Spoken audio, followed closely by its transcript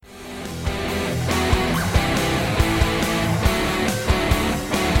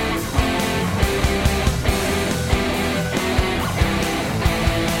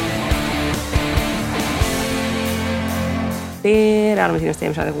tere armas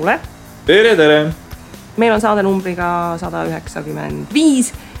investeerimissaade kuulajad. Tere! Meil on saade numbriga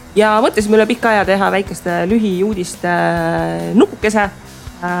 195 ja mõtlesime üle pika aja teha väikeste lühiuudiste nupukese,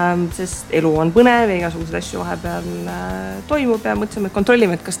 sest elu on põnev ja igasuguseid asju vahepeal toimub ja mõtlesime, et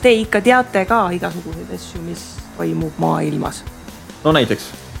kontrollime, et kas te ikka teate ka igasuguseid asju, mis toimub maailmas. No näiteks,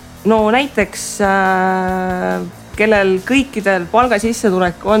 kellel kõikidel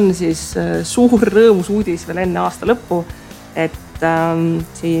palgasissetulek on siis suur rõõmus uudis veel enne aasta lõppu, et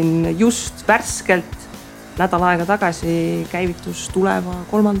siin just värskelt nädal aega tagasi käivitus tuleva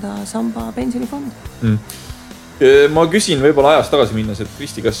 3. samba pensionifond. Ma küsin võib-olla ajast tagasi minnes, et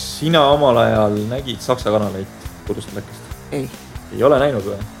Kristi, kas sina omal ajal nägid Saksa kanaleid kodust läkast? Ei. Ei ole näinud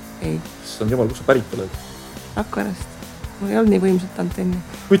või? Ei. See on jumal, kus sa pärit oled? Rakverast. Mul ei olnud nii võimsalt antenni.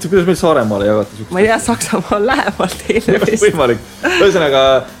 Huvitav, kuidas meil Saaremaale jagati? Ma ei tea, Saksamaal lähemalt teile vist. Võimalik. Ühesõnaga,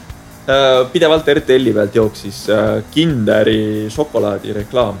 pidevalt RTL-i pealt jooksis Kinderi šokolaadi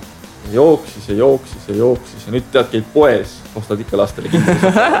reklaam. Jooksis ja nüüd tead, käib poes, ostad ikka lastele Kinderi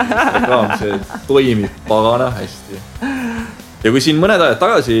reklaam, see toimib pagana hästi. Ja kui siin mõned ajad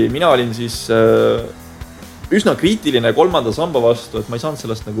tagasi mina olin siis üsna kriitiline 3. samba vastu, et ma ei saanud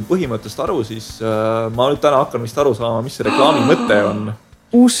sellest nagu põhimõttest aru, siis ma nüüd täna hakkan vist aru saama, mis see reklaami mõte on.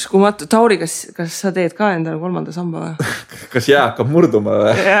 Uskumatu. Tauri, kas sa teed ka endale 3. samba või? Kas jää hakkab murduma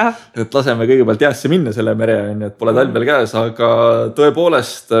või? Et laseme kõigepealt jäässe minna selle mere, et pole talv veel käes, aga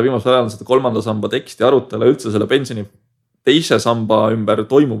tõepoolest viimasel ajal on seda 3. samba teksti arutelu üldse selle pensioni 2. samba ümber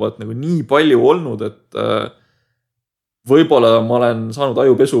toimuvat nagu nii palju olnud, et võib-olla ma olen saanud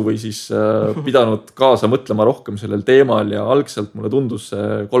ajupesu või siis pidanud kaasa mõtlema rohkem sellel teemal ja algselt mulle tundus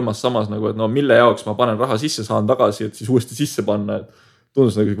see 3. sammas nagu, et no mille jaoks ma panen raha sisse, saan tagasi, et siis uuesti sisse panna, et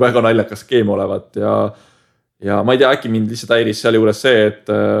tundus nagu väga naljakas skeem olevat ja ma ei tea, äkki mind lihtsalt häiris seal juures see, et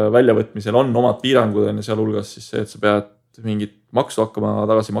väljavõtmisel on omad piirangud ja seal hulgas siis see, et sa pead mingit maksu hakkama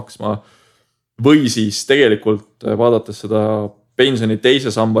tagasi maksma või siis tegelikult vaadates seda pensioni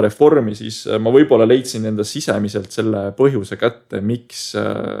 2. samba reformi, siis ma võib-olla leidsin enda sisemiselt selle põhjuse kätte, miks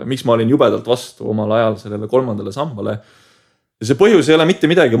ma olin jubedalt vastu omal ajal sellele 3. sambale. Ja see põhjus ei ole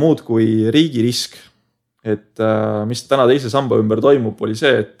mitte midagi muud kui riigi risk. Et mis täna 2. samba ümber toimub, oli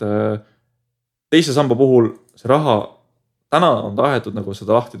see, et 2. samba puhul see raha täna on tahetud nagu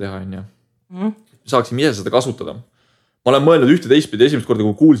seda lahti teha, saaksime ise seda kasutada. Ma olen mõelnud ühte teistpidi esimest korda,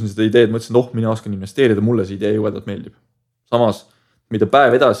 kui kuulsin seda ideed, mõtlesin, et mina oskan investeerida, mulle see idee jõuedalt meeldib. Samas, mida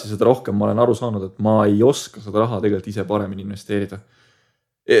päev edasi, seda rohkem ma olen aru saanud, et ma ei oska seda raha tegelikult ise paremini investeerida.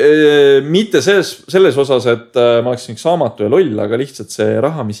 Mitte selles osas, et ma oleksin saamatu ja loll, aga lihtsalt see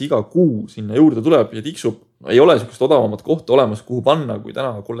raha, mis iga kuu sinna juurde tuleb ja tiksub, ei ole sellist odavamat kohta olemas, kuhu panna, kui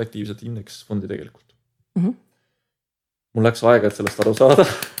täna kollektiivset indeksfondi tegelikult. Mul läks aega, et sellest aru saada.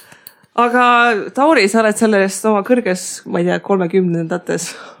 Aga Tauri, sa oled sellest oma kõrges, ma ei tea, 30-ndates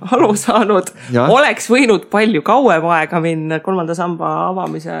aru saanud. Ja. Oleks võinud palju kauem aega minna 3. samba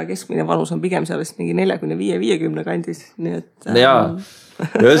avamise ja keskmine vanus on pigem sellest mingi 45-50 kandis. Nii et, ja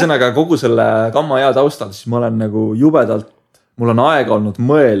ühesõnaga kogu selle kamma hea taustal, siis ma olen nagu jubedalt, mul on aega olnud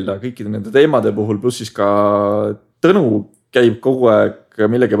mõelda kõikide nende teemade puhul, pluss siis ka Tõnu käib kogu aeg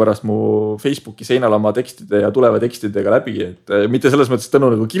millegi pärast mu Facebooki seinal oma tekstide ja tuleva tekstidega läbi, et mitte selles mõttes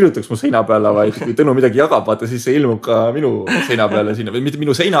Tõnu nagu kirjutaks mu seina peale, vaid kui Tõnu midagi jagab, vaata siis see ilmub ka minu seina peale sinna, või mitte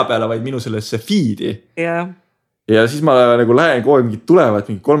minu seina peale, vaid minu sellesse feed'i. Ja siis ma nagu lähen kogu aeg mingid tulevad,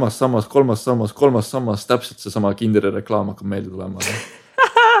 mingi 3. sammas, täpselt see sama Kinderi reklaam hakkab meelde tulema.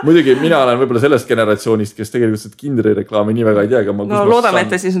 Muidugi mina olen võib-olla sellest generatsioonist, kes tegelikult seda Kinderi reklaami nii väga ei tea. No loodame,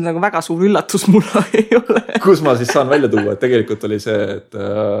 et siis on nagu väga suur üllatus mulle ei ole. Kus ma siis saan välja tuua, et tegelikult oli see, et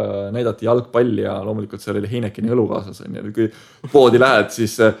näidati jalgpalli ja loomulikult seal oli Heinekeni õlu kaasas. Kui poodi lähed,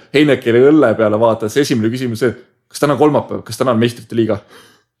 siis Heinekeni õlle peale vaatad, see esimene küsimus, kas täna on kolmapäev, kas täna on meistrite liiga?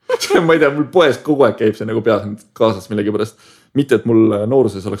 Ma ei tea, mul poes kogu aeg käib see nagu peas kaasas millegi pärast. Mitte, et mul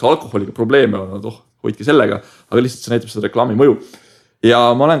nooruses oleks alkoholiga probleeme olnud, hoidki sellega, aga lihtsalt see näitab seda reklaami mõju. Ja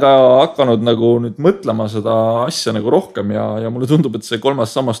ma olen ka hakanud nagu nüüd mõtlema seda asja nagu rohkem ja mulle tundub, et see 3.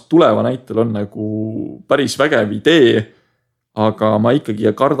 sammast tuleva näitel on nagu päris vägev idee, aga ma ikkagi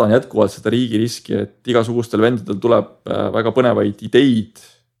kardan jätkuvalt seda riigi riski, et igasugustel vendadel tuleb väga põnevaid ideid,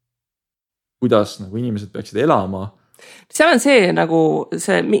 kuidas nagu inimesed peaksid elama. Seal on see nagu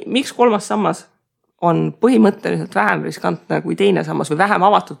see, miks 3. sammas on põhimõtteliselt vähem riskantne kui 2. sammas või vähem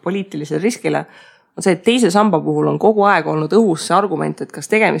avatud poliitilisele riskile, on see, et 2. samba puhul on kogu aeg olnud õhus see argument, et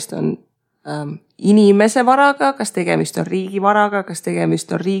kas tegemist on inimese varaga, kas tegemist on riigi varaga, kas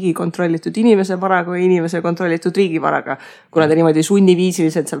tegemist on riigi kontrollitud inimese varaga või inimese kontrollitud riigi varaga. Kuna ta niimoodi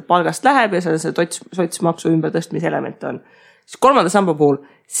sunniviisiliselt sealt palgast läheb ja seal see sotsmaksu ümbertõstmise element on. Siis 3. samba puhul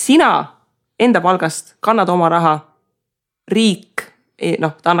sina enda palgast kannad oma raha, riik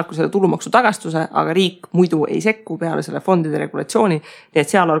ta annab selle tulumaksu tagastuse, aga riik muidu ei sekku peale selle fondide regulatsiooni. Nii et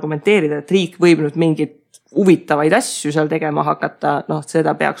seal argumenteerida, et riik võib nüüd mingit huvitavaid asju seal tegema hakata,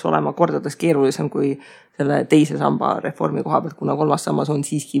 seda peaks olema kordades keerulisem kui selle teise samba reformi koha pealt, kuna kolmas sammas on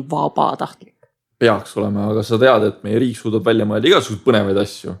siiski vabatahtlik. Peaks olema, aga sa tead, et meie riik suudab välja mõelda igasugused põnevaid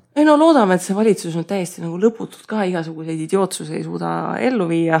asju. Loodame, et see valitsus on täiesti nagu lõputult ka igasuguseid idiootsusi ei suuda ellu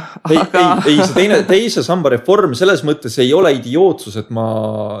viia. Aga... Ei, see teise samba reform selles mõttes ei ole idiootsus, et ma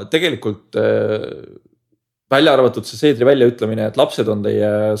tegelikult välja arvatud see Seedri väljaütlemine, et lapsed on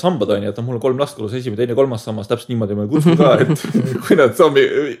teie sambad, on, et mul on 3 last kodus, esimene, teine, 3. sammas, täpselt niimoodi ma kutsun ka, et kui nad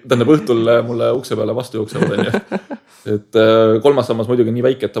tähendab õhtul mulle ukse peale vastu jooksevad, on. Et 3. sammas muidugi nii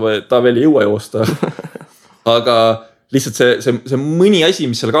väike, et ta veel ei jõua joosta. Aga lihtsalt see mõni asi,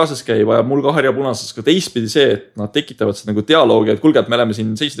 mis seal kaasas käib, ajab mul ka harjapunases ka teistpidi see, et nad tekitavad seda nagu dialoogi, et kulge, et me oleme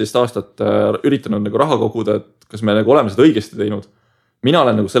siin 17 aastat üritanud nagu raha koguda, et kas me nagu oleme seda õigesti teinud. Mina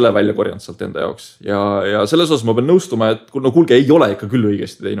olen nagu selle välja korjanud sealt enda jaoks ja selles osas ma pean nõustuma, et kuulge, ei ole ikka küll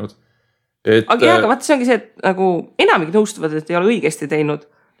õigesti teinud. Aga vaata, see ongi see, et nagu enamik nõustuvad, et ei ole õigesti teinud,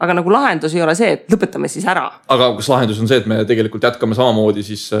 aga nagu lahendus ei ole see, et lõpetame siis ära. Aga kas lahendus on see, et me tegelikult jätkame samamoodi,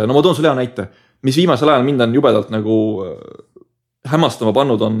 siis ma toon sulle hea näite, mis viimasel ajal mind on jubedalt nagu hämmastama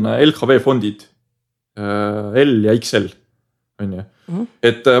pannud on LHV fondid, L ja XL.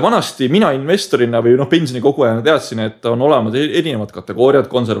 Et vanasti mina investorina või pensionikogujana teadsin, et on olemas erinevad kategooriad,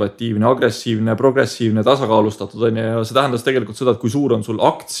 konservatiivne, agressiivne, progressiivne, tasakaalustatud on, ja see tähendas tegelikult seda, et kui suur on sul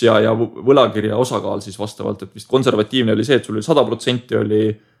aktsia ja võlakirja osakaal siis vastavalt, et vist konservatiivne oli see, et sul oli 100% oli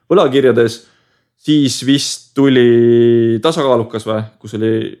võlakirjades, siis vist tuli tasakaalukas või, kus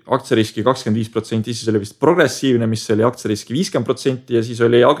oli aktsiariski 25%, siis oli vist progressiivne, mis oli aktsiariski 50% ja siis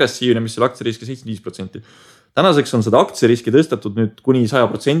oli agressiivne, mis oli aktsiariski 75%. Tänaseks on seda aktsiariski tõstetud nüüd kuni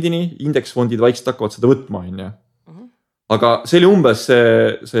 100%-ni, indeksfondid vaikselt hakkavad seda võtma. Aga see oli umbes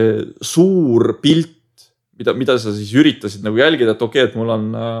see suur pilt, mida sa siis üritasid nagu jälgida, et okei, et mul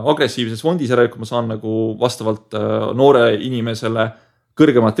on agressiivses fondis ära, kui ma saan nagu vastavalt noore inimesele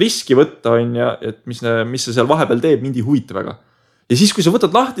kõrgemat riski võtta, et mis see seal vahepeal teeb, mind ei huvita väga. Ja siis, kui sa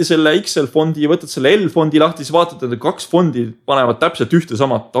võtad lahti selle XL fondi ja võtad selle L fondi lahti, siis vaatad, et 2 fondi panevad täpselt ühte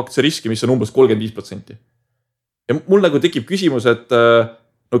samat aktsiariski, mis on umbes 35%. Ja mul nagu tekib küsimus, et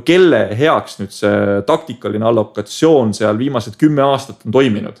kelle heaks nüüd see taktikaline allokatsioon seal viimased 10 aastat on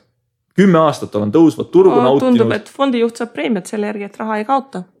toiminud. 10 aastat on tõusvad turgu nautinud. Tundub, et fondijuht saab preemiat selle järgi, et raha ei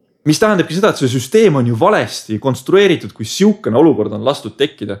kaota. Mis tähendabki seda, et see süsteem on ju valesti konstrueeritud, kui siukene olukord on lastud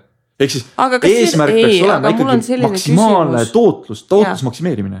tekkida. Ehk siis eesmärk peaks olema ikkagi maksimaalne tootlus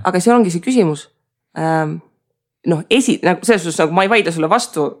maksimeerimine. Aga see ongi see küsimus. Selles suhtes, nagu ma ei vaida sulle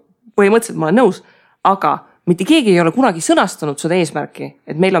vastu, põhimõtteliselt ma olen nõus, aga mitte keegi ei ole kunagi sõnastanud seda eesmärki,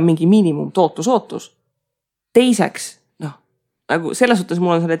 et meil on mingi miinimum tootlusootus. Teiseks, nagu selles suhtes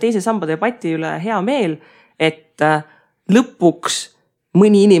mul on selle teise samba debati üle hea meel, et lõpuks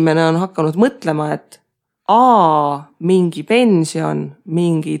mõni inimene on hakanud mõtlema, et mingi pension,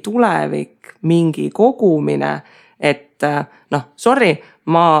 mingi tulevik, mingi kogumine, et sorry,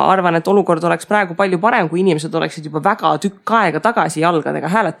 ma arvan, et olukord oleks praegu palju parem, kui inimesed oleksid juba väga tükk aega tagasi jalgadega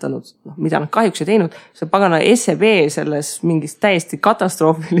hääletanud, mida nad kahjuks ei teinud. See pagana SEB selles mingis täiesti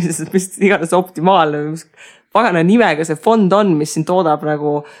katastroofilises, mis iganes optimaalne, pagana nimega see fond on, mis siin toodab nagu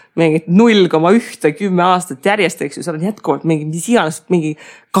mingit 0,1 aastat järjest, eks ju, seal on jätkuvalt mingi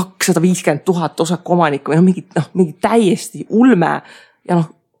 250,000 osaku omanikku või mingi täiesti ulme ja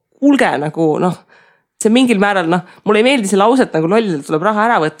kuulge nagu see mingil määral, mulle ei meeldi see lauset nagu lollidelt tuleb raha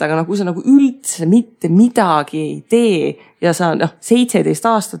ära võtta, aga kui sa nagu üldse mitte midagi ei tee ja sa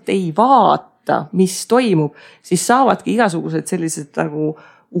 17 aastat ei vaata, mis toimub, siis saavadki igasugused sellised nagu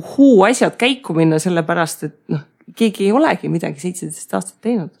asjad käiku minna sellepärast, et keegi ei olegi midagi 17 aastat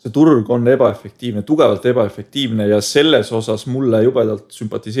teinud. See turg on ebaefektiivne, tugevalt ebaefektiivne ja selles osas mulle jubedalt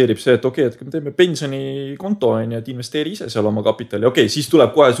sümpatiseerib see, et okei, et kui me teeme pensionikonto, et investeeri ise seal oma kapitali. Okei, siis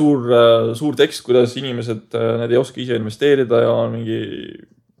tuleb kohe suur tekst, kuidas inimesed need ei oska ise investeerida ja on mingi,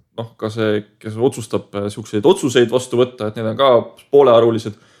 ka see, kes otsustab siukseid otsuseid vastu võtta, et need on ka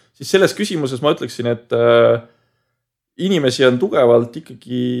poolearulised. Siis selles küsimuses ma ütleksin, et inimesi on tugevalt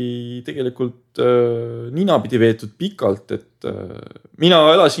ikkagi tegelikult ninapidi veetud pikalt, et mina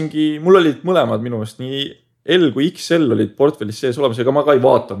elasingi, mul olid mõlemad minu eest nii L kui XL olid portfellis sees olemas, ega ma ka ei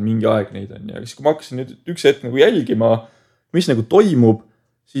vaatanud mingi aeg neid on. Ja siis kui ma hakkasin nüüd üks hetk nagu jälgima, mis nagu toimub,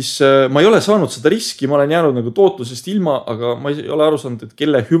 siis ma ei ole saanud seda riski, ma olen jäänud nagu tootlusest ilma, aga ma ei ole aru saanud, et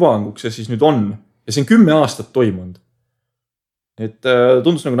kelle hüvanguks see siis nüüd on. Ja see on 10 aastat toimunud. Et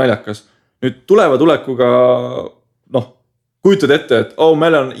tundus nagu naljakas. Nüüd tulekuga kujutad ette, et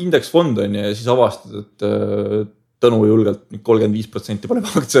meil on indeksfond on ja siis avastad, et Tõnu julgelt 35% paneb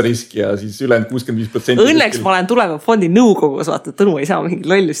aktsiariski ja siis ülejäänud 65%. Õnneks ma olen tuleva fondi nõukogus, vaata, Tõnu ei saa mingi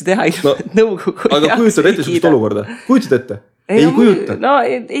lollusi teha. No, aga kujutad ette sugust olukorda? Kujutad ette? Ei kujuta. No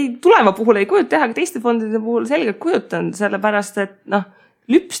ei tuleva puhul ei kujuta teha, aga teiste fondide puhul selgelt kujutan, sellepärast, et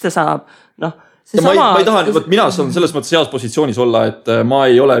lüpsta saab. Ma ei taha, mina saan selles mõttes heas positsioonis olla, et ma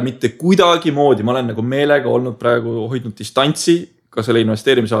ei ole mitte kuidagi moodi, ma olen nagu meelega olnud praegu hoidnud distantsi ka selle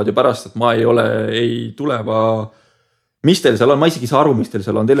investeerimisraadi pärast, et ma ei tuleva, mis teil seal on, ma isegi ei saa aru, mis teil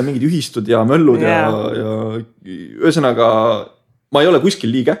seal on, teil on mingid ühistud ja möllud ja ühesõnaga ma ei ole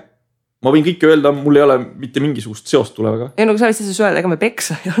kuskil liige. Ma võin kõike öelda, mul ei ole mitte mingisugust seost tulevaga. Ei, sa võid siis öelda, ega me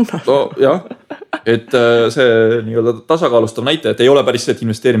peksa ei anna. No, jah, et see nii-öelda tasakaalustav näite, et ei ole päris see, et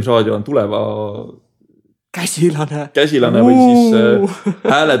investeerimisraadio on tuleva käsilane või siis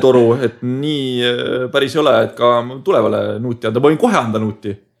hääletoru, et nii päris ei ole, et ka tulevale nuuti anda. Ma võin kohe anda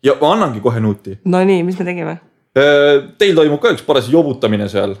nuuti ja ma annangi kohe nuuti. No nii, mis me tegime? Teil toimub ka üks paras jobutamine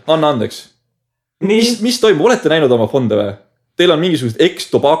seal. Anna andeks. Mis toimub? Olete näinud oma fonde või? Teil on mingisugused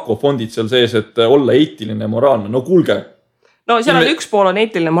ex-tobacco fondid seal sees, et olla eetiline, moraalne. No kuulge. No seal on üks pool on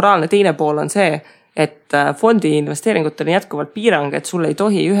eetiline, moraalne, teine pool on see, et fondi investeeringutel on jätkuvalt piirang, et sul ei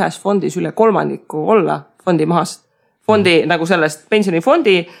tohi ühes fondis üle 3% olla fondi mahast. Fondi nagu sellest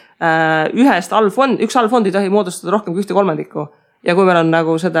pensionifondi üks allfond ei tohi moodustada rohkem kui 1/3. Ja kui meil on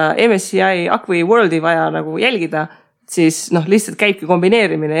nagu seda MSCI Acqui Worldi vaja nagu jälgida, siis lihtsalt käibki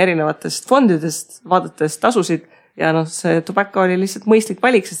kombineerimine erinevatest fondidest, vaadates tasusid. Ja see tobacco oli lihtsalt mõistlik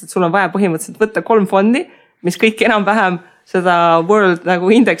valik, sest et sul on vaja põhimõtteliselt võtta 3 fondi, mis kõik enam-vähem seda World nagu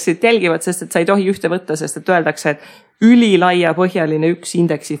indeksit jälgivad, sest et sa ei tohi ühte võtta, sest et öeldakse, et ülilaia põhjaline üks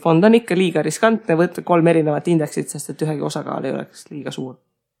indeksifond on ikka liiga riskantne võtta 3 erinevat indeksit, sest et ühegi osakaal ei oleks liiga suur.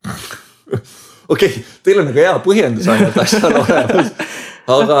 Okei, teil on nagu hea põhjendus ainult asjal olemas.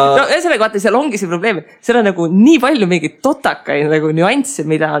 Aga... No sellega vaata, seal ongi see probleem, seal on nagu nii palju mingid totakaid nagu nüansse,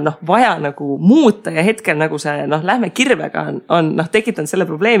 mida on vaja nagu muuta ja hetkel nagu see lähme kirvega on tekitanud selle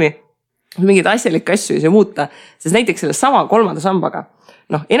probleemi, mingid asjalikke asju ei saa muuta, sest näiteks selle sama 3. sambaga,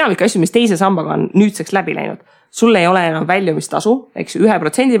 enamik asju, mis teise sambaga on nüüdseks läbi läinud, sul ei ole enam väljumistasu, eks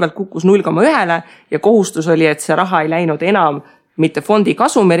 1% pealt kukkus 0,1 ja kohustus oli, et see raha ei läinud enam mitte fondi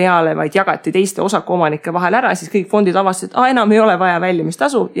kasumireale, vaid jagati teiste osakuomanike vahel ära, siis kõik fondid avastasid, et enam ei ole vaja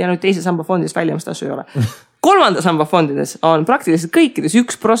väljumistasu ja nüüd teise samba fondis väljumistasu ei ole. 3. samba fondides on praktiliselt kõikides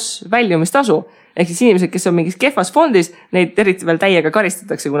 1% väljumistasu. Ehk siis inimesed, kes on mingis kehvas fondis, neid eriti veel täiega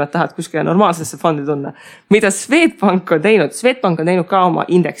karistatakse, kui nad tahavad kuskile normaalsesse fondi tunna. Mida Swedbank on teinud? Swedbank on teinud ka oma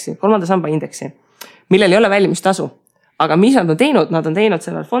indeksi, 3. samba indeksi, millel ei ole väljumistasu. Aga mis nad on teinud? Nad on teinud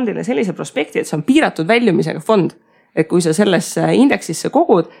sellel fondile sellise prospekti, et see on piiratud väljumisega fond. Et kui sa sellesse indeksisse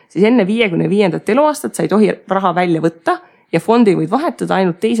kogud, siis enne 55. eluaastat sa ei tohi raha välja võtta ja fondi võid vahetada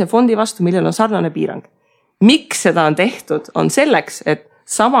ainult teise fondi vastu, millel on sarnane piirang. Miks seda on tehtud? On selleks, et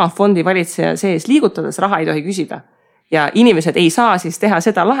sama fondi valitseja sees liigutades raha ei tohi küsida. Ja inimesed ei saa siis teha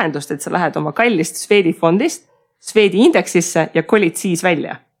seda lahendust, et sa lähed oma kallist Swedi fondist Swedi indeksisse ja kolid siis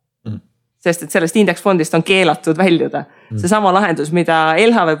välja. Sest et sellest indeksfondist on keelatud väljuda. See sama lahendus, mida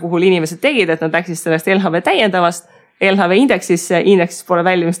LHV puhul inimesed tegid, et nad läksid sellest LHV täiendavast LHV indeksisse, indeksis pole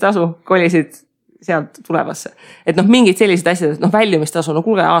väljumistasu, kolisid sealt tulevasse. Et mingid sellised asjad, et väljumistasu,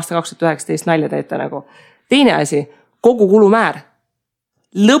 kuulge aasta 2019 nalja teete nagu. Teine asi, kogu kulumäär.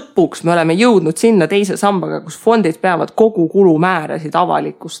 Lõpuks me oleme jõudnud sinna teise sambaga, kus fondid peavad kogu kulumäärasid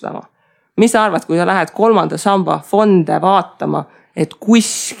avalikustama. Mis sa arvad, kui sa lähed 3. samba fonde vaatama, et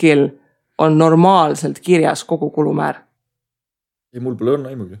kuskil on normaalselt kirjas kogu kulumäär? Ei, mul pole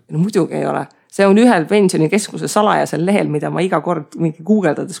õnne aimugi. No muidugi ei ole. See on ühel pensionikeskuse salajasel lehel, mida ma iga kord mingi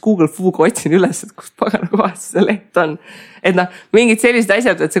guugeldades Google Fuga otsin üles, et kust pagana kohast see leht on. Et mingid sellised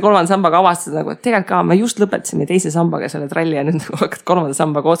asjad, et see 3. sambaga avastada nagu, et tegelikult ka me just lõpetasime teise sambaga selle tralli ja nüüd hakkad 3.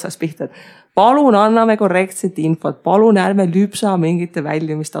 sambaga otsas pihta. Palun anname korrektset infot, palun ärme lüpsa mingite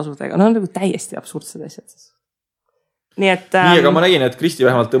väljumistasudega. No on nagu täiesti absurdsed asjad. Nii, aga ma nägin, et Kristi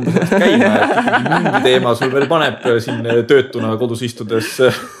vähemalt tõmbas käima, et mingi teema sul veel paneb siin töötuna kodus istudes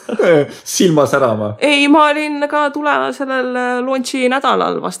silma särama. Ei, ma olin ka sellel launchi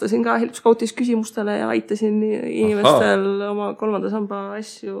nädalal, vastasin ka Help Scoutis küsimustele ja aitasin inimestel oma 3. samba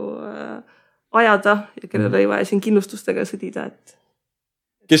asju ajada ja kellel ei vaja siin kindlustustega sõdida.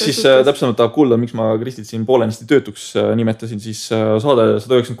 Kes siis täpsemalt tahab kuulda, miks ma Kristit siin poolenisti töötuks nimetasin, siis saade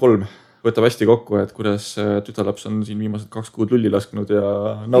 193 võtab hästi kokku, et kuidas tütarlaps on siin viimased 2 kuud lulli lasknud ja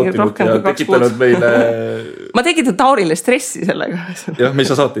nautinud ja tekitanud meile... Ma tekitan Taurile stressi sellega. Jah, me ei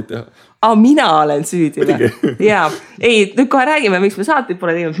saa saateid teha. Mina olen süüdi. Jaa, ei, nüüd kohe räägime, miks me saateid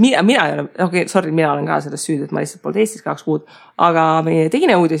pole teinud. Mina ei ole, mina olen ka sellest süüdi, et ma lihtsalt polnud Eestis 2 kuud. Aga meie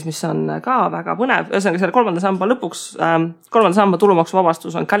teine uudis, mis on ka väga põnev, ühesõnaga selle 3. samba lõpuks, 3. samba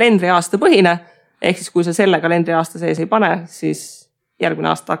tulumaksuvabastus on kalendriaasta põhine. Ehk siis, kui sa selle kalendriaasta sees ei pane, siis järgmine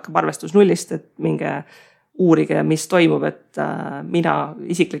aasta hakkab arvestus nullist, et minge uurige, mis toimub, et mina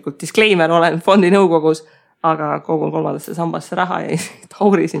isiklikult disclaimer olen fondi nõukogus, aga kogun 3. sambasse raha ja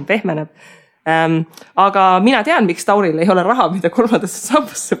Tauri siin pehmeneb. Aga mina tean, miks Tauril ei ole raha, mida 3.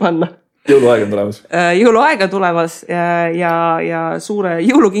 sambasse panna. Jõuluaeg on tulemas. Jõuluaeg on tulemas ja suure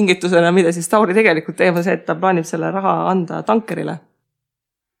jõulukingitusena, mida siis Tauri tegelikult teeb, on see, et ta plaanib selle raha anda tankerile.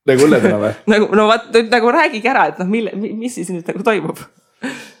 Nagu õlledena või? No vaat, nüüd nagu räägigi ära, et mis siis nüüd nagu toimub?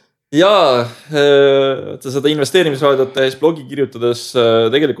 Jaa, seda investeerimisraadiot täis blogi kirjutades,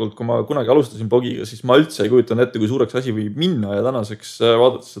 tegelikult kui ma kunagi alustasin blogiga, siis ma üldse ei kujutanud ette, kui suureks asi võib minna ja tänaseks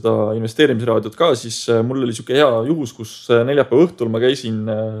vaadates seda investeerimisraadiot ka, siis mul oli siuke hea juhus, kus neljapäeva õhtul ma käisin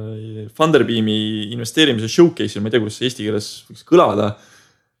Funderbeami investeerimise showcase'il, ma ei tea, kuidas see eesti keeles võiks kõlada,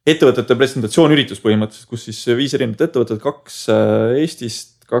 ettevõtete presentatsioonüritus põhimõtteliselt, kus siis 5 erinevat ettevõtet, 2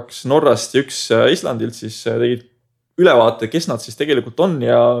 Eestist, 2 Norrast ja 1 Islandilt siis tegid ülevaate, kes nad siis tegelikult on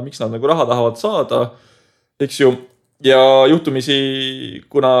ja miks nad nagu raha tahavad saada, eks ju. Ja juhtumisi,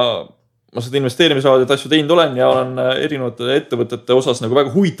 kuna ma seda investeerimisraadiot asju teinud olen ja olen erinevate ettevõtete osas nagu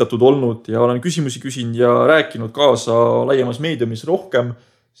väga huvitatud olnud ja olen küsimusi küsinud ja rääkinud kaasa laiemas meediumis rohkem,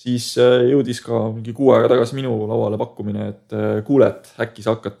 siis jõudis ka mingi 6 aega tagasi minu lauale pakkumine, et kuule, et äkki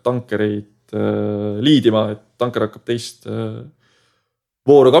sa hakkad tankereid liidima, et tanker hakkab teist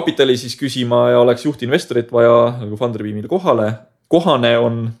vooru kapitali siis küsima ja oleks juhtinvestorit vaja nagu Funderbeamile kohane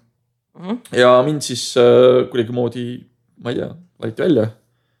on. Ja mind siis kuidagi moodi, ma ei tea, valiti välja.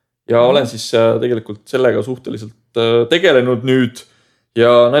 Ja olen siis tegelikult sellega suhteliselt tegelenud nüüd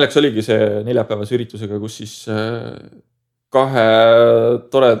ja naljaks oligi see neljapäevase üritusega, kus siis 2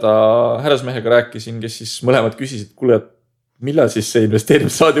 toreda härrasmehega rääkisin, kes siis mõlemad küsisid, kuule, et millal siis see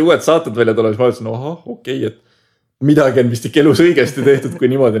investeerimissaadi uued saated välja tuleb, siis ma ütlesin, okei, et midagi on vist ikka elus õigesti tehtud, kui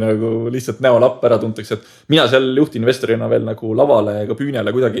niimoodi nagu lihtsalt näolapp ära tuntakse, et mina seal juhtinvestorina veel nagu lavale ega püünele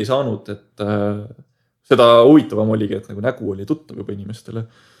kuidagi ei saanud, et seda huvitavam oligi, et nagu nägu oli tuttav juba inimestele.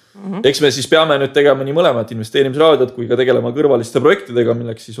 Eks me siis peame nüüd tegema nii mõlemat investeerimisraadiot kui ka tegelema kõrvaliste projektidega,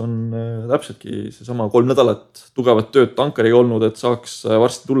 milleks siis on täpseltki seesama 3 nädalat tugevat tööd tankeriga olnud, et saaks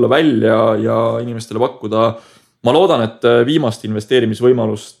varsti tulla välja ja inimestele pakkuda. Ma loodan, et viimast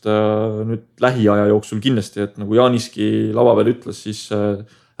investeerimisvõimalust nüüd lähiaja jooksul kindlasti, et nagu Jaaniski lava veel ütles, siis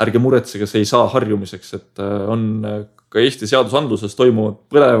ärge muretsege, see ei saa harjumiseks, et on ka Eesti seadusandluses toimuvad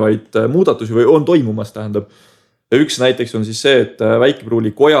põnevaid muudatusi või on toimumas, tähendab. Ja üks näiteks on siis see, et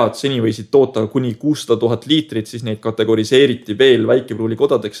väikepruulikojad seni võisid toota kuni 600 000 liitrit, siis neid kategoriseeriti veel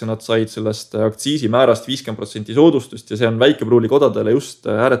väikepruulikodadeks ja nad said sellest aktsiisimäärast 50% soodustust ja see on väikepruulikodadele just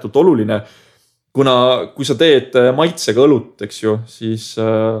ääretult oluline. Kuna kui sa teed maitsega õlut, eks ju, siis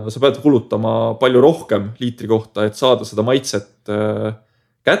sa pead kulutama palju rohkem liitri kohta, et saada seda maitset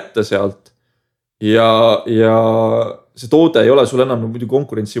kätte sealt. Ja see toode ei ole sul enam muidu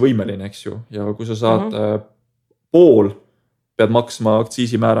konkurentsivõimeline, eks ju. Ja kui sa saad pool, pead maksma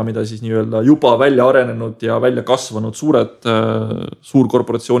aktsiisimäära, mida siis nii-öelda juba välja arenenud ja välja kasvanud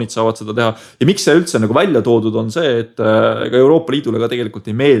suurkorporatsioonid saavad seda teha. Ja miks see üldse nagu välja toodud on see, et ka Euroopa Liidule ka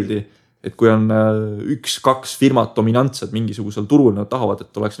tegelikult ei meeldi, et kui on 1-2 firmat dominantsed mingisugusel turul, nad tahavad,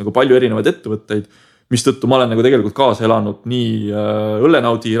 et oleks nagu palju erinevaid ettevõtteid, mis tõttu ma olen nagu tegelikult kaasa elanud nii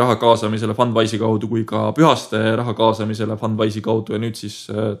Õllenaudi raha kaasamisele Fundwise'i kaudu kui ka Pühaste raha kaasamisele Fundwise'i kaudu ja nüüd siis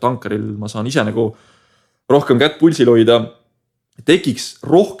tankeril ma saan ise nagu rohkem kätt pulsil hoida. Tekiks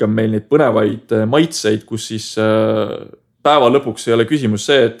rohkem meil neid põnevaid maitseid, kus siis päeva lõpuks ei ole küsimus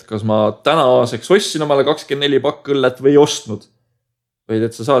see, et kas ma tänaseks ostsin omale 24 pakk õllet või ei ostnud. Vaid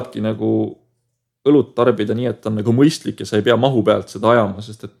et sa saadki nagu õlut tarbida nii, et ta on nagu mõistlik ja sa ei pea mahu pealt seda ajama,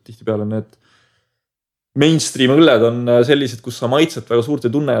 sest et tihtipeale need mainstream õlled on sellised, kus sa maitset väga suurt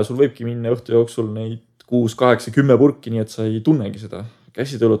ei tunne ja sul võibki minna õhtu jooksul neid 6, 8, 10 purki, nii et sa ei tunnegi seda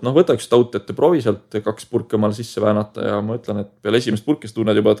käsitõlut. Võta üks taut, et proovi sealt 2 purki omal sisse väänata ja ma ütlen, et peale esimest purkist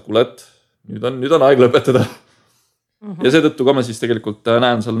tunned juba, et kuule, et nüüd on aeg lõpetada. Ja seetõttu ka ma siis tegelikult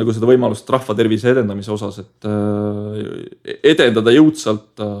näen seal nagu seda võimalust rahva tervise edendamise osas, et edendada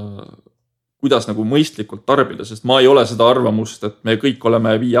jõudsalt, kuidas nagu mõistlikult tarbida, sest ma ei ole seda arvamust, et me kõik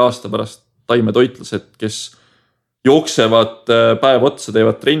oleme 5 aasta pärast taimetoitlased, kes jooksevad päev otsa,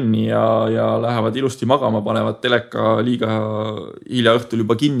 teevad trenni ja lähevad ilusti magama, panevad teleka liiga hilja õhtul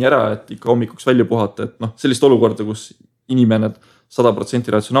juba kinni ära, et ikka hommikuks välja puhata, et noh, sellist olukorda, kus inimene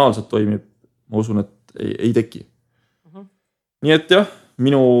 100% ratsionaalselt toimib, ma usun, et ei teki. Nii et jah,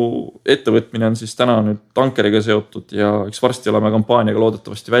 minu ettevõtmine on siis täna nüüd tankeriga seotud ja eks varsti oleme kampaaniaga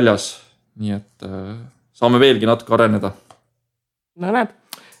loodetavasti väljas, nii et saame veelgi natuke areneda. No näeb.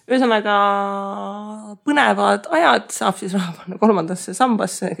 Ühesõnaga põnevad ajad, saab siis raha panna kolmandasse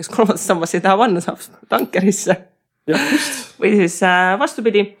sambasse, kes kolmandasse sambasse ei taha panna, saab tankerisse. Või siis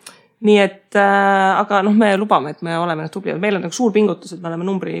vastupidi. Nii et, aga noh, me lubame, et me oleme tublivad. Meil on nagu suur pingutus, et me oleme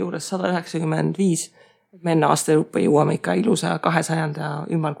numbri juures 195. Me enne aasta Euroopa jõuame ikka ilusa 200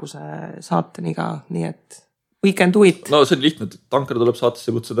 ümmarguse saateni ka, nii et we can do it. No see on lihtne, et tanker tuleb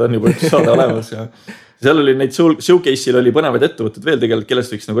saatesse kutsuda, on juba üks saade olemas ja seal oli neid showcase'il oli põnevaid ettevõtted veel tegelikult,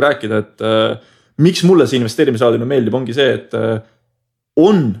 kellest võiks nagu rääkida, et miks mulle see investeerimisraadina meeldib, ongi see, et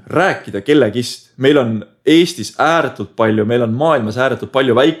on rääkida kellegist. Meil on Eestis ääretult palju, meil on maailmas ääretult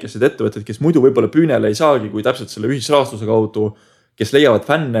palju väikeseid ettevõtteid, kes muidu võib-olla püünele ei saagi, kui täpselt selle ühisrahastuse kaudu, kes leiavad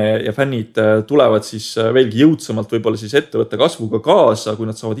fänne ja fännid tulevad siis veelgi jõudsamalt võib-olla siis ettevõtte kasvuga kaasa, kui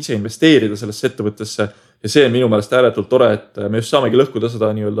nad saavad ise investeerida sellesse ettevõttesse. Ja see on minu meelest ääretult tore, et me just saamegi lõhkuda seda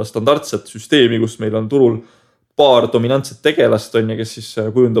nii-öelda standardset süsteemi, kus meil on turul paar dominantset tegelast, on ja kes siis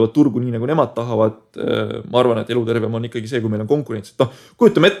kujundavad turgu nii, nagu nemad tahavad. Ma arvan, et elutervem on ikkagi see, kui meil on konkurents. No,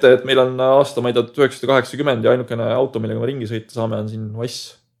 kujutame ette, et meil on aasta, ma ei tea, 1980 ja ainukene auto, millega me ringi sõita saame, on siin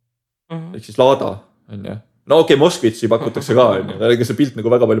Vass. Ehk siis Lada, on ja. No okei, Moskvitsi pakutakse ka, ega see pilt nagu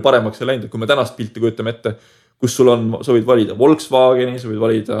väga palju paremaks ei läinud. Kui me tänast pilti kujutame ette, kus sul on, sa võid valida Volkswageni, sa võid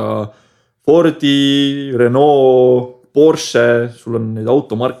valida Fordi, Renault, Porsche, sul on neid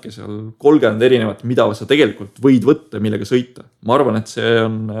automarke seal 30 erinevat, mida sa tegelikult võid võtta, millega sõita. Ma arvan, et see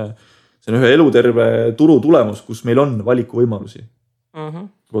on ühe eluterve turu tulemus, kus meil on valiku võimalusi.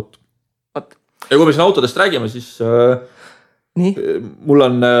 Vot. Ja kui me siin autodest räägime, siis mul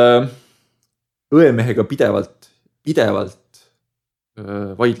on õemehega pidevalt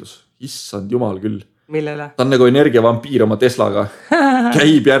vaidlus. Issand jumal küll. Millele? Ta on nagu energiavampiir oma Teslaga.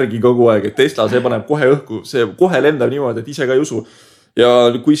 Käib järgi kogu aeg, et Tesla see paneb kohe õhku, see kohe lendab niimoodi, et ise ka ei usu. Ja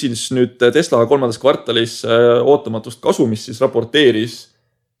kui siis nüüd Tesla 3. kvartalis ootamatust kasumist siis raporteeris,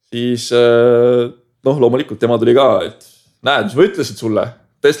 siis loomulikult tema tuli ka, et näed, mis ma ütlesid sulle,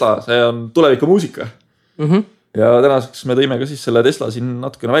 Tesla, see on tuleviku muusika. Ja tänaseks me tõime ka siis selle Tesla siin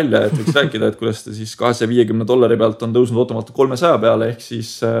natukene välja, et võiks rääkida, et kuidas ta siis $250 pealt on tõusnud ootamatu 300 peale, ehk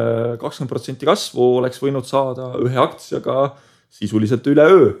siis 20% kasvu oleks võinud saada ühe aktsiaga sisuliselt üle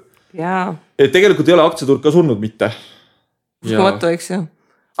öö. Jaa. Et tegelikult ei ole aktsiaturg ka surnud mitte. Uskumatu, eks ju.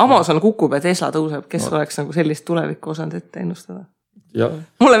 Amazon kukub ja Tesla tõuseb, kes oleks nagu sellist tulevikku osanud ette ennustada. Ja.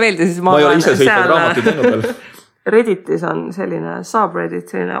 Mulle meeldis, ma ei ole ise sõitnud raamatuid teinud veel. Redditis on selline subreddit,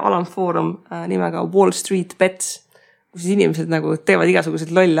 selline alam foorum nimega Wall Street Bets, kus inimesed nagu teevad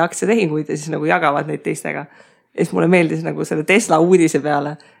igasuguseid lolle aktsiatehinguid ja siis nagu jagavad neid teistega. Ja siis mulle meeldis nagu selle Tesla uudise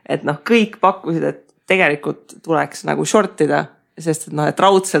peale, et kõik pakkusid, et tegelikult tuleks nagu shortida, sest et et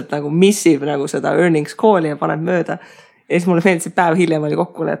raudselt nagu missib nagu seda earnings call'i ja paneb mööda. Ja siis mulle meeldis, et päev hiljem oli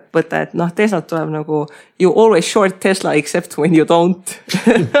kokkuleppõte, et Tesla tuleb nagu you always short Tesla except when you don't.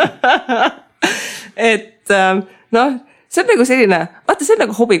 Et see on nagu selline, vaata see on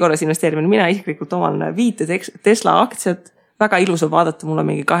nagu hobi korras investeerimine, mina isiklikult oman 5 Tesla aktsiat, väga ilus on vaadata, mul on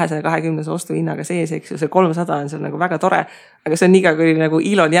mingi 220 ostuhinnaga sees, eks ju, see 300 on seal nagu väga tore, aga see on iga kui nagu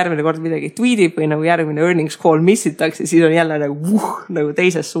Elon järgmine kord midagi tweetib või nagu järgmine earnings call missitakse, siis on jälle nagu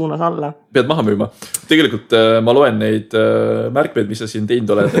teises suunas alla. Pead maha müüma. Tegelikult ma loen neid märkmeid, mis sa siin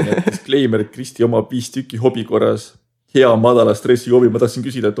teinud oled, et disclaimer, et Kristi oma 5 tükki hobi korras, hea madala stressi hobi, ma tahtsin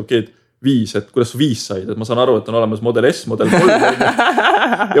küsida, et okei, 5, et kuidas 5 said, et ma saan aru, et on olemas Model S, Model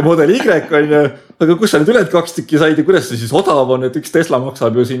 3 ja Model Y on ju, aga kus sa nüüd üled 2 tükki said ja kuidas see siis odav on, et üks Tesla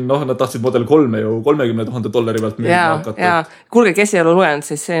maksab ju siin, nad tahtsid Model 3 ju $30,000 pealt müüma hakata. Jaa, kuulge, kes ei ole lugenud,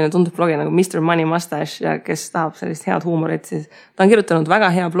 siis see tundub blogi nagu Mr. Money Mustache ja kes tahab sellist head huumorit, siis ta on kirjutanud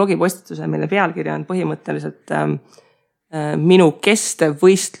väga hea blogipostituse, mille pealkirja on põhimõtteliselt minu kestev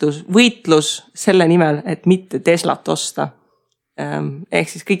võitlus selle nimel, et mitte Teslat osta. Ehk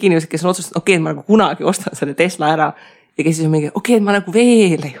siis kõik inimesed, kes on otsustanud, okei, ma nagu kunagi ostan selle Tesla ära ja kes siis on mingi, okei, ma nagu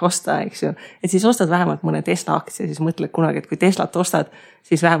veel ei osta, eks ju. Et siis ostad vähemalt mõne Tesla aktsia, siis mõtled kunagi, et kui Teslat ostad,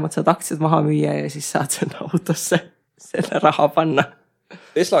 siis vähemalt saad aktsiad maha müüa ja siis saad selle autosse selle raha panna.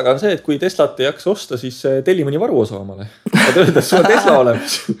 Teslaga on see, et kui Teslat ei jaksa osta, siis telli mõni varuosa omale. Nad öeldes, sul on Tesla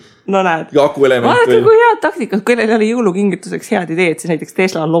olemas. No näed. Ja akuelement. Vaadake, kui head taktikud, kui neil oli jõulukingituseks head ideed, siis näiteks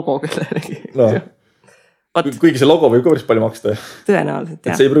Tesla on logo kellelegi. No. Kuigi see logo võib ka päris palju maksta. Tõenäoliselt,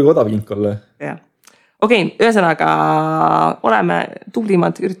 jah. Et see ei pruugi odav kink olla. Jah. Okei, ühesõnaga oleme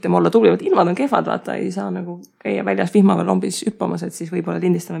tublimad, üritame olla tublimad, ilmad on kehvad, vaata, ei saa nagu käia väljas vihmaval lombis hüppamas, et siis võib-olla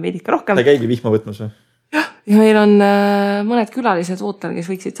lindistame veidike rohkem. Ta käigi vihma võtmas või? Jah, ja meil on mõned külalised ootel, kes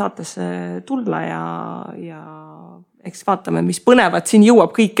võiksid saatesse tulla ja eks vaatame, mis põnevat siin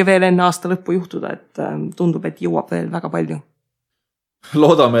jõuab kõike veel enne aasta lõppu juhtuda, et tundub, et jõuab veel väga palju.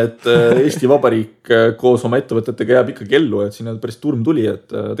 Loodame, et Eesti Vabariik koos oma ettevõtetega jääb ikkagi ellu, et siin on päris turm tuli, et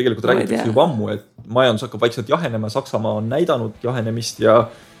tegelikult räägitakse juba ammu, et majandus hakkab vaikselt jahenema, Saksamaa on näidanud jahenemist ja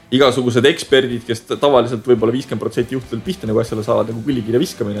igasugused eksperdid, kes tavaliselt võib-olla 50% juhtudel pihta nagu asjale saavad, nagu küllikirja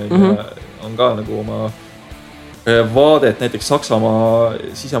viskamine on ka nagu oma vaadet näiteks Saksamaa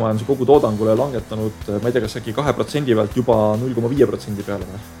sisemajanduse kogu toodangule langetanud, ma ei tea, kas äkki 2% pealt juba 0,5% peale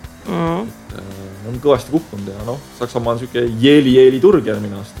või? On kõvasti kukkunud ja Saksamaa on siuke jeeli turg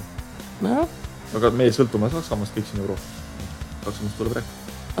järgmine aasta. Aga meie sõltume Saksamaast kõik siin Euroopas. Saksamaast tuleb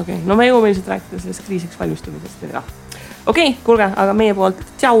rääkida. Okei, no me jõuame ilmselt rääkida sellest kriisiks valmistumisest. Okei, kuulge, aga meie poolt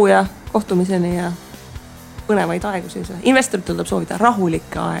tšau ja kohtumiseni ja põnevaid aegu siis. Investoritel tuleb soovida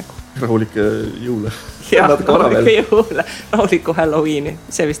rahulikke aegu. Rahulikke jõule. Ja, rahulikke jõule. Rahulikku Halloweeni.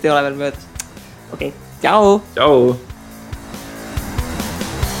 See vist ei ole veel möödas. Okei, tšau! Tšau!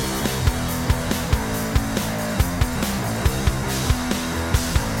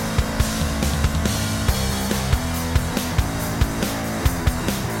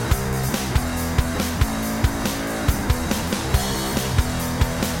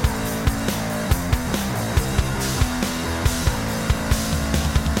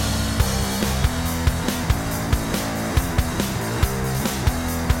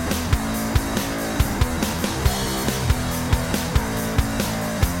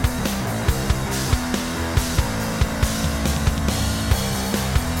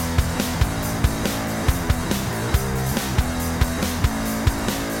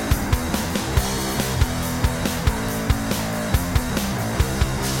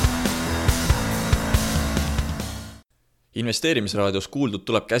 Investeerimisraadios kuuldud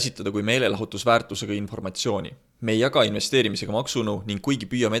tuleb käsitleda kui meelelahutusväärtusega informatsiooni. Me ei jaga investeerimisega maksunõu ning kuigi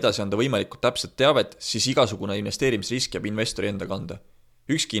püüame edasi anda võimalikult täpset teavet, siis igasugune investeerimisrisk jääb investori enda kanda.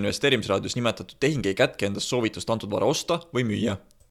 Ükski investeerimisraadios nimetatud tehing ei kätke endast soovitust antud vara osta või müüa.